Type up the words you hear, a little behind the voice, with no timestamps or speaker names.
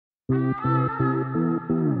Hey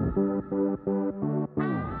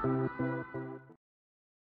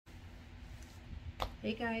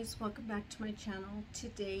guys, welcome back to my channel.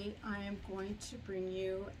 Today I am going to bring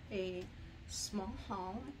you a small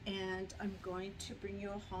haul, and I'm going to bring you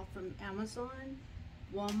a haul from Amazon,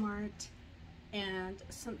 Walmart, and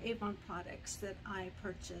some Avon products that I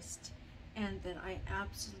purchased and that I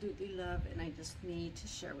absolutely love and I just need to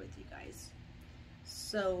share with you guys.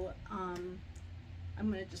 So I'm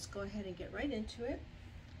going to just go ahead and get right into it.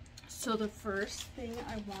 So the first thing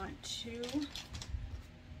I want to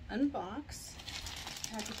unbox,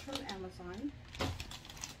 package from Amazon,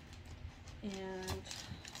 and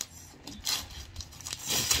let's see.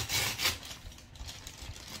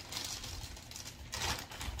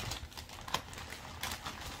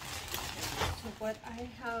 So what I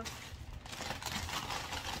have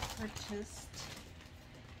purchased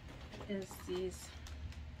is these.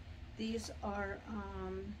 These are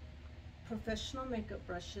professional makeup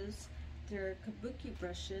brushes. They're Kabuki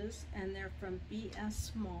brushes, and they're from BS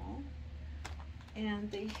Small. And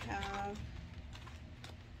they have,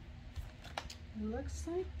 it looks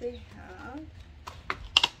like they have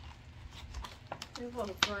a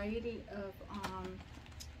variety of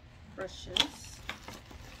brushes,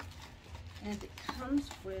 and it comes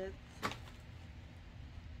with,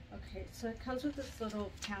 okay, so it comes with this little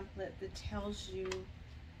pamphlet that tells you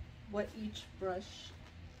what each brush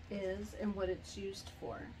is and what it's used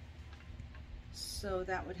for. So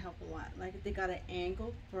that would help a lot. Like, they got an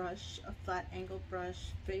angled brush, a flat angled brush,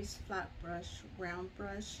 face flat brush, round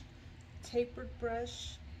brush, tapered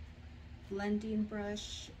brush, blending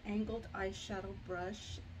brush, angled eyeshadow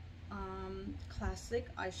brush, classic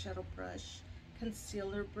eyeshadow brush,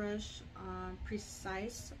 concealer brush,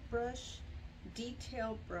 precise brush,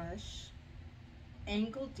 detail brush,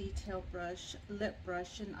 angled detail brush, lip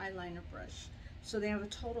brush, and eyeliner brush. So they have a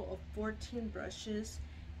total of 14 brushes.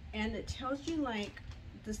 And it tells you, like,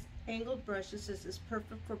 this angled brush, this is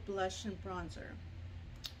perfect for blush and bronzer.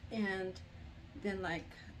 And then, like,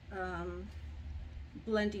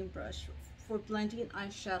 blending brush for blending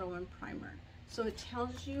eyeshadow and primer. So it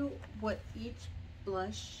tells you what each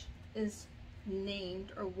blush is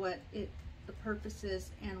named, or what the purpose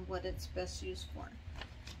is and what it's best used for.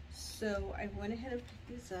 So I went ahead and picked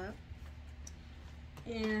these up.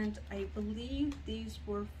 And I believe these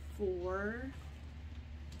were for,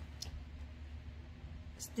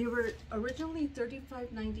 they were originally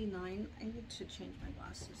 $35.99. I need to change my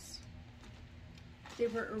glasses. They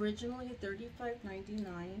were originally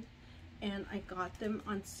 $35.99, and I got them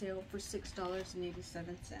on sale for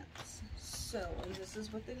 $6.87. So, and this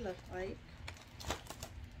is what they look like.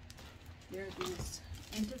 They're these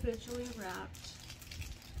individually wrapped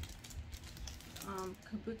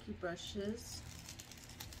Kabuki brushes,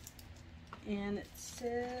 and it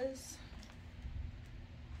says,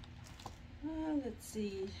 let's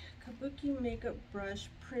see, Kabuki Makeup Brush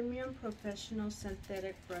Premium Professional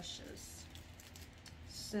Synthetic Brushes.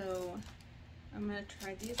 So I'm going to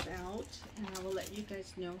try these out, and I will let you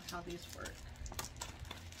guys know how these work.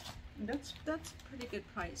 And that's a pretty good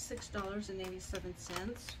price,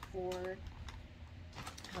 $6.87 for,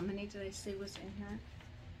 how many did I say was in here?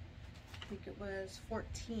 I think it was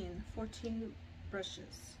 14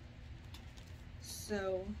 brushes.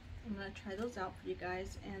 So I'm going to try those out for you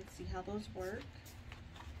guys and see how those work.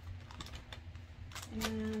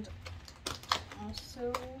 And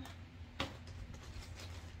also,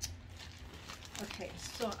 okay,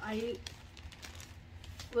 so I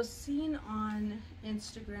was seen on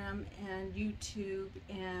Instagram and YouTube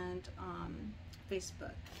and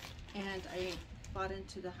Facebook, and I bought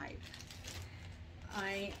into the hype.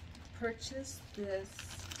 I purchased this.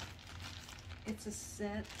 It's a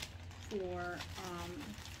set for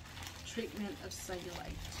treatment of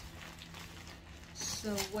cellulite.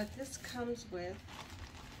 So what this comes with,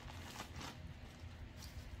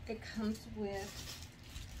 it comes with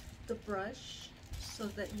the brush so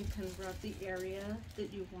that you can rub the area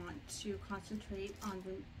that you want to concentrate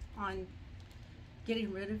on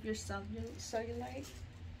getting rid of your cellulite.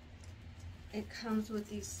 It comes with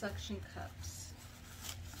these suction cups,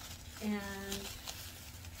 and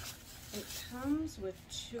it comes with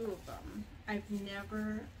 2 of them. I've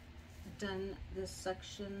never done this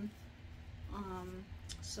suction,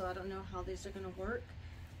 so I don't know how these are going to work.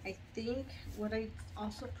 I think what I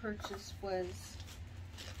also purchased was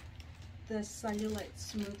the Cellulite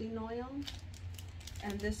Smoothing Oil,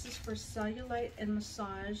 and this is for cellulite and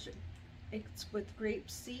massage. It's with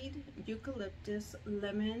grapeseed, eucalyptus,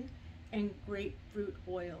 lemon, and grapefruit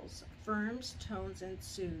oils. Firms, tones, and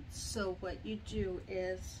soothes. So what you do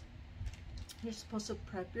is, you're supposed to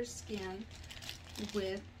prep your skin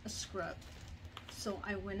with a scrub. So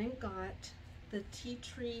I went and got the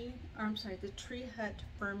Tree Hut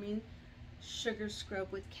Firming Sugar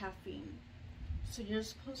Scrub with caffeine. So you're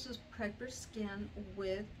supposed to prep your skin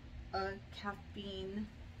with a caffeine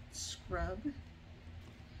scrub,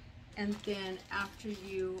 and then after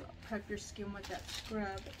you prep your skin with that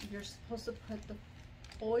scrub, you're supposed to put the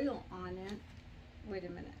oil on it. Wait a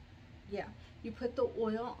minute. Yeah, you put the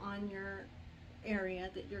oil on your area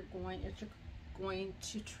that you're going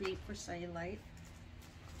to treat for cellulite.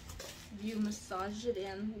 You massage it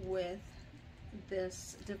in with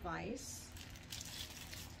this device,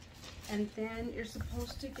 and then you're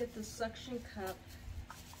supposed to get the suction cup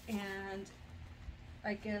and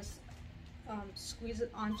I guess squeeze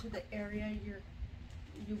it onto the area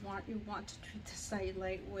you want to treat the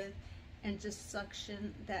cellulite with, and just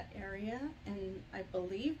suction that area, and I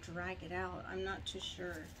believe drag it out. I'm not too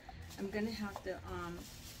sure. I'm gonna have to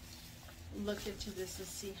look into this to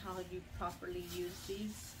see how you properly use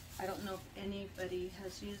these. I don't know if anybody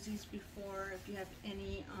has used these before. If you have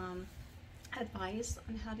any advice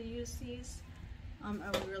on how to use these, I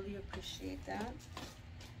would really appreciate that.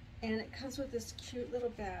 And it comes with this cute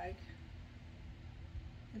little bag.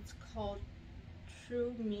 It's called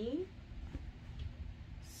True Me.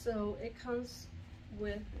 So it comes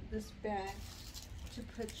with this bag to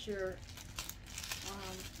put your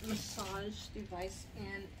massage device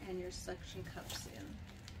in and your suction cups in.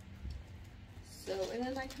 So, and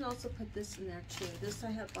then I can also put this in there too. This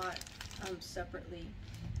I have bought separately.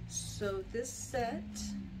 So this set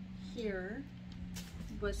here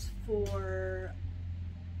was for,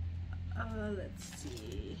 let's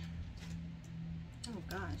see, oh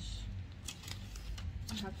gosh,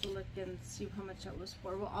 I'll have to look and see how much that was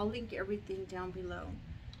for. Well, I'll link everything down below.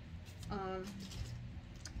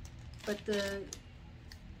 But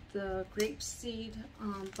the grapeseed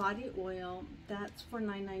body oil, that's for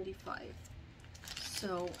 $9.95.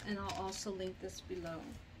 So, and I'll also link this below.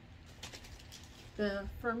 The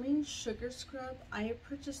Firming Sugar Scrub, I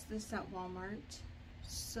purchased this at Walmart.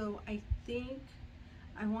 So I think,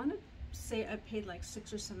 I want to say I paid like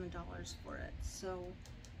 $6 or $7 for it. So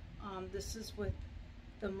this is with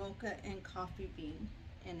the mocha and coffee bean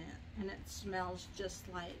in it, and it smells just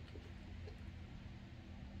like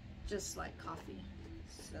coffee.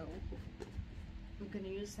 So I'm going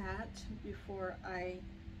to use that before I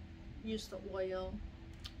use the oil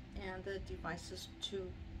and the devices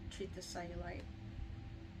to treat the cellulite.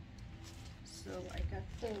 So I got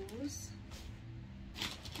those. I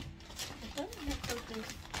thought I had something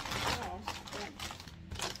else, but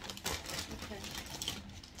okay.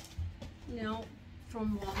 Now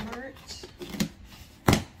from Walmart,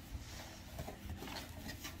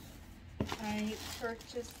 I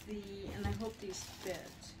purchased and I hope these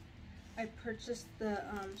fit. I purchased the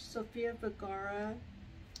Sofia Vergara.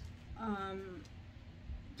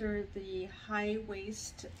 They're the high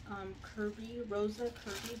waist rosa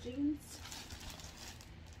curvy jeans,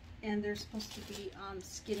 and they're supposed to be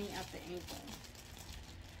skinny at the ankle.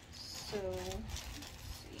 So let's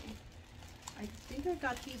see. I think I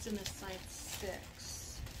got these in a size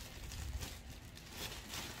 6.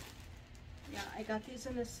 Yeah, I got these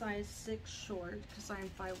in a size 6 short because I'm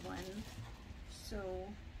 5'1". So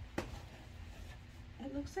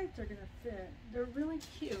it looks like they're gonna fit. They're really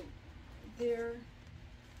cute. They're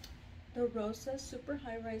the Rosa Super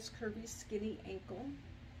High Rise Curvy Skinny Ankle.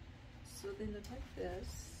 So they look like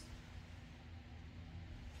this.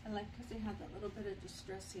 I like because they have that little bit of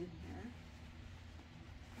distressing here.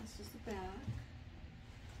 This is the back.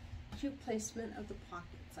 Cute placement of the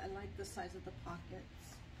pockets. I like the size of the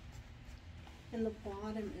pockets. And the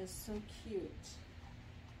bottom is so cute.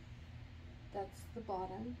 That's the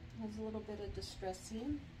bottom. Has a little bit of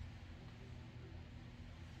distressing.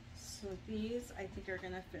 So these I think are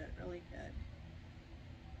gonna fit really good.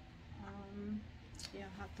 Yeah,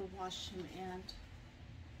 I'll have to wash them and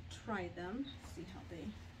try them. See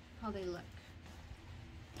how they look.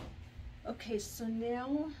 Okay, so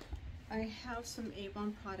now I have some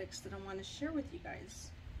Avon products that I want to share with you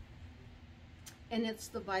guys, and it's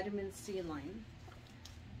the vitamin C line.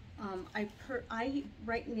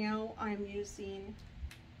 Right now I'm using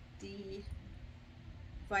the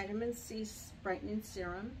vitamin C brightening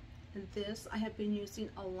serum, and this I have been using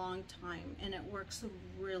a long time, and it works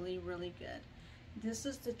really, really good. This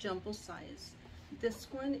is the jumbo size. This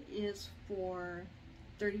one is for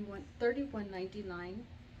 $31.99.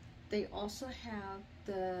 They also have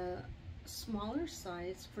the smaller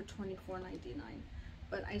size for $24.99.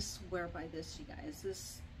 But I swear by this, you guys.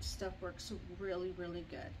 This stuff works really, really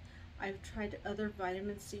good. I've tried other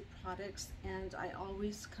vitamin C products, and I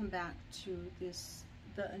always come back to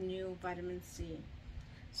the new vitamin C.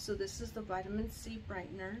 So this is the vitamin C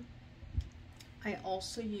brightener. I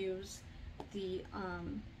also use the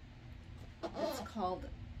it's called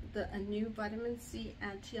the new vitamin C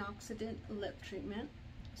antioxidant lip treatment.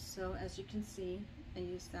 So as you can see, I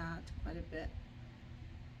use that quite a bit.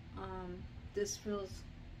 This feels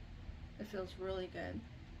really good,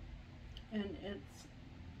 and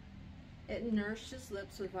it nourishes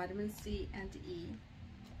lips with vitamin C and E,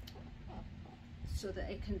 so that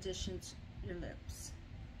it conditions your lips.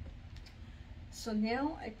 So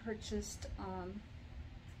now I purchased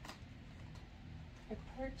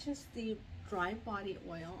the dry body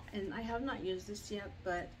oil, and I have not used this yet,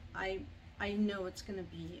 but I know it's going to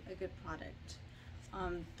be a good product.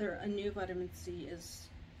 Their new vitamin C is,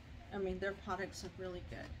 their products are really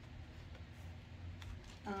good.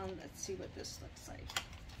 Let's see what this looks like.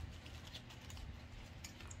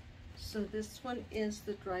 So this one is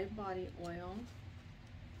the dry body oil,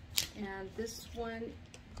 and this one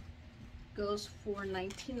goes for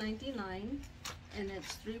 $19.99, and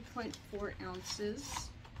it's 3.4 ounces.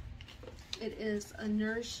 It is a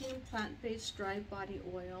nourishing plant-based dry body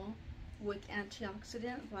oil with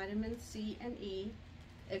antioxidant, vitamin C and E.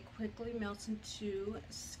 It quickly melts into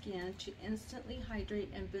skin to instantly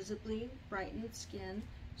hydrate and visibly brighten skin.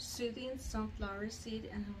 Soothing sunflower seed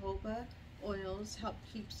and jojoba oils help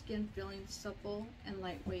keep skin feeling supple and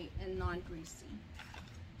lightweight and non-greasy.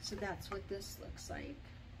 So that's what this looks like.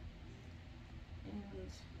 And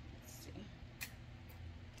let's see.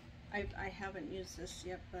 I haven't used this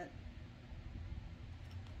yet, but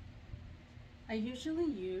I usually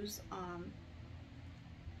use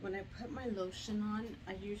when I put my lotion on,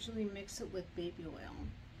 I usually mix it with baby oil.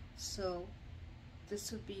 So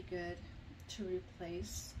this would be good to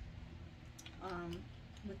replace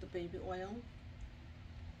with the baby oil.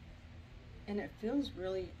 And it feels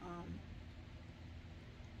really,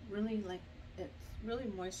 really like it really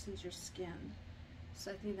moistens your skin.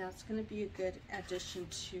 So I think that's going to be a good addition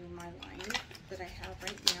to my line that I have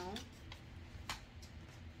right now.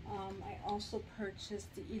 I also purchased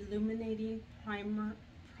the Illuminating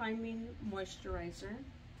Priming Moisturizer.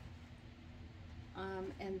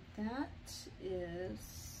 And that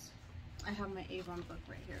is, I have my Avon book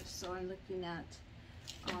right here, so I'm looking at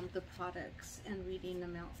the products and reading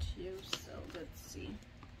them out to you. So let's see.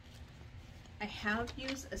 I have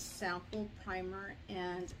used a sample primer,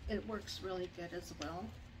 and it works really good as well.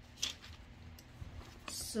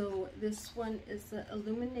 So this one is the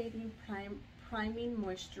Illuminating Priming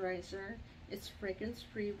Moisturizer. It's fragrance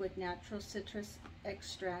free with natural citrus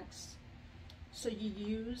extracts. So you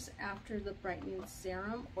use after the brightening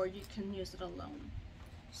serum, or you can use it alone.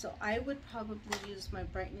 So I would probably use my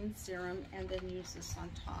brightening serum and then use this on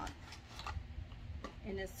top.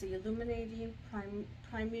 And it's the Illuminating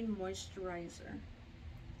Priming Moisturizer.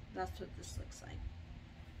 That's what this looks like.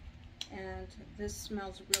 And this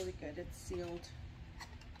smells really good. It's sealed.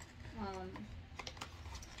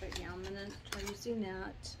 But yeah, I'm gonna try using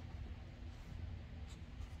that.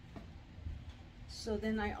 So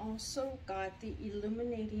then I also got the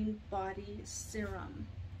Illuminating Body Serum.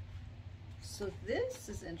 So this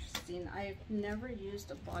is interesting. I've never used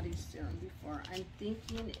a body serum before. I'm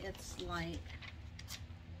thinking it's like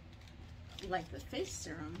the face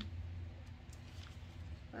serum.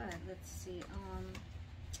 But let's see.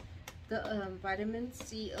 The Vitamin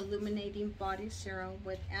C Illuminating Body Serum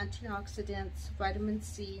with antioxidants, vitamin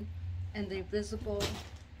C, and it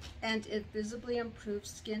visibly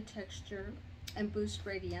improves skin texture and boosts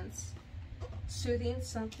radiance. Soothing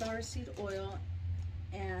sunflower seed oil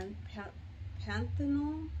and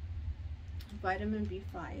panthenol vitamin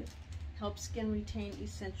B5 helps skin retain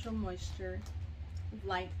essential moisture.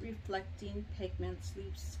 Light reflecting pigments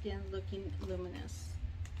leave skin looking luminous.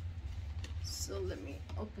 So let me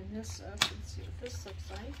open this up and see what this looks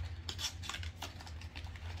like.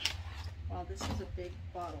 Wow, this is a big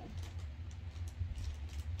bottle.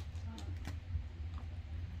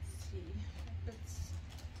 Let's see.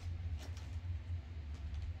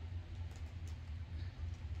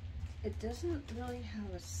 It doesn't really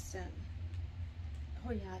have a scent.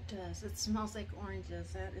 Oh yeah, it does. It smells like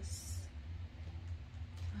oranges. That is,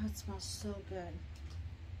 oh, it smells so good.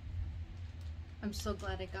 I'm so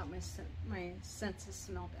glad I got my sense of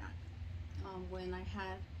smell back. When I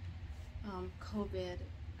had COVID,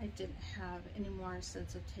 I didn't have any more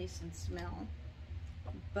sense of taste and smell,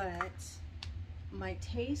 but my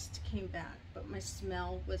taste came back, but my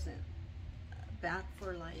smell wasn't back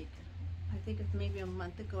for like, I think maybe a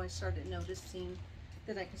month ago I started noticing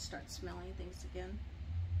that I could start smelling things again.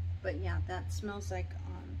 But yeah, that smells like,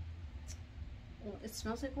 well, it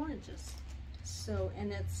smells like oranges. So,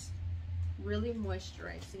 and it's really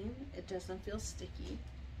moisturizing. It doesn't feel sticky.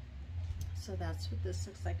 So that's what this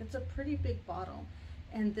looks like. It's a pretty big bottle,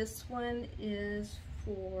 and this one is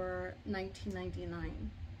for $19.99.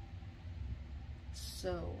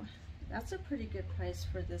 So that's a pretty good price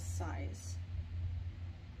for this size.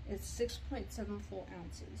 It's 6.7 full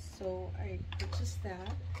ounces. So I purchased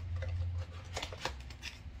that.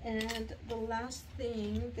 And the last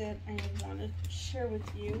thing that I want to share with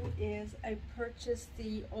you is I purchased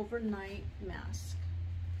the overnight mask.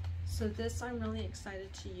 So this I'm really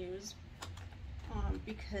excited to use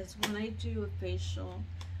because when I do a facial,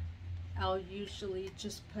 I'll usually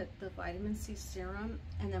just put the vitamin C serum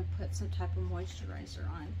and then put some type of moisturizer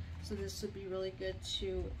on. So this would be really good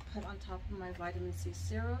to put on top of my vitamin C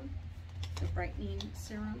serum, the brightening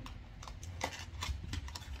serum. And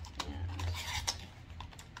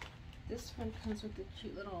this one comes with a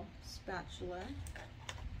cute little spatula.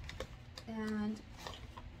 And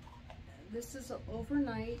this is an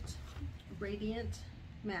overnight radiant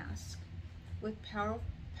mask with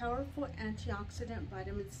powerful antioxidant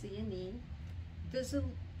vitamin C and E,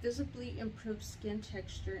 visibly improves skin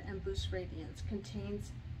texture and boosts radiance.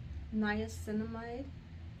 Contains niacinamide,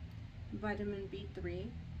 vitamin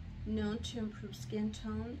B3, known to improve skin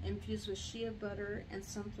tone, infused with shea butter and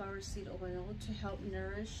sunflower seed oil to help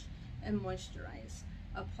nourish and moisturize.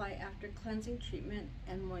 Apply after cleansing treatment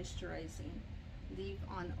and moisturizing. Leave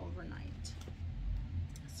on overnight.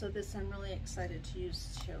 So this I'm really excited to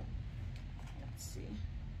use too. Let's see.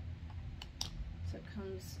 So it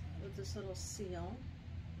comes with this little seal.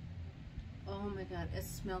 Oh my god, it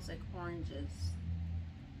smells like oranges.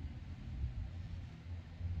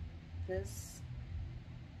 This,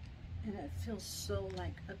 and it feels so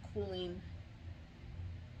like a cooling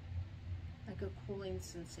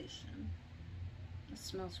sensation. It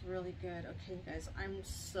smells really good. Okay, guys, I'm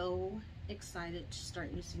so excited to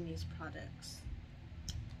start using these products.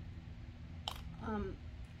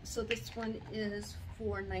 So this one is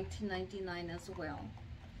for $19.99 as well.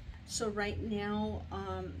 So right now,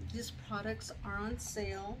 these products are on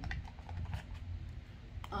sale.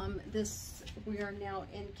 We are now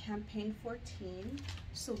in campaign 14.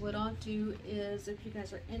 So what I'll do is, if you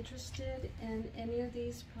guys are interested in any of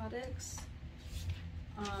these products,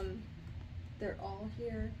 they're all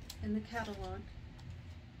here in the catalog.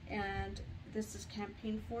 And this is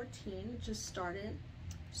campaign 14, just started.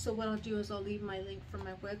 So what I'll do is I'll leave my link for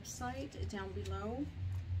my website down below,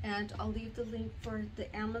 and I'll leave the link for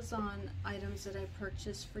the Amazon items that I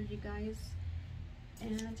purchased for you guys.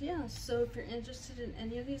 And yeah, so if you're interested in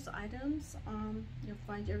any of these items, you'll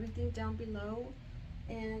find everything down below.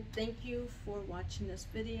 And thank you for watching this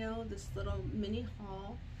video, this little mini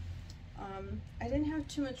haul. I didn't have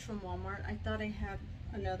too much from Walmart. I thought I had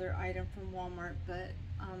another item from Walmart, but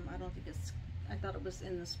I don't think I thought it was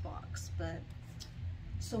in this box. But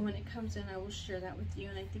so when it comes in, I will share that with you.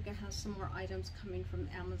 And I think I have some more items coming from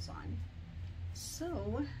Amazon.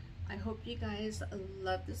 So I hope you guys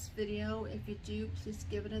love this video. If you do, please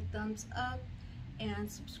give it a thumbs up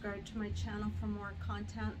and subscribe to my channel for more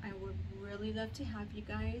content. I would really love to have you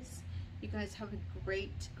guys. You guys have a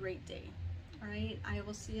great day. All right, I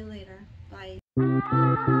will see you later. Bye.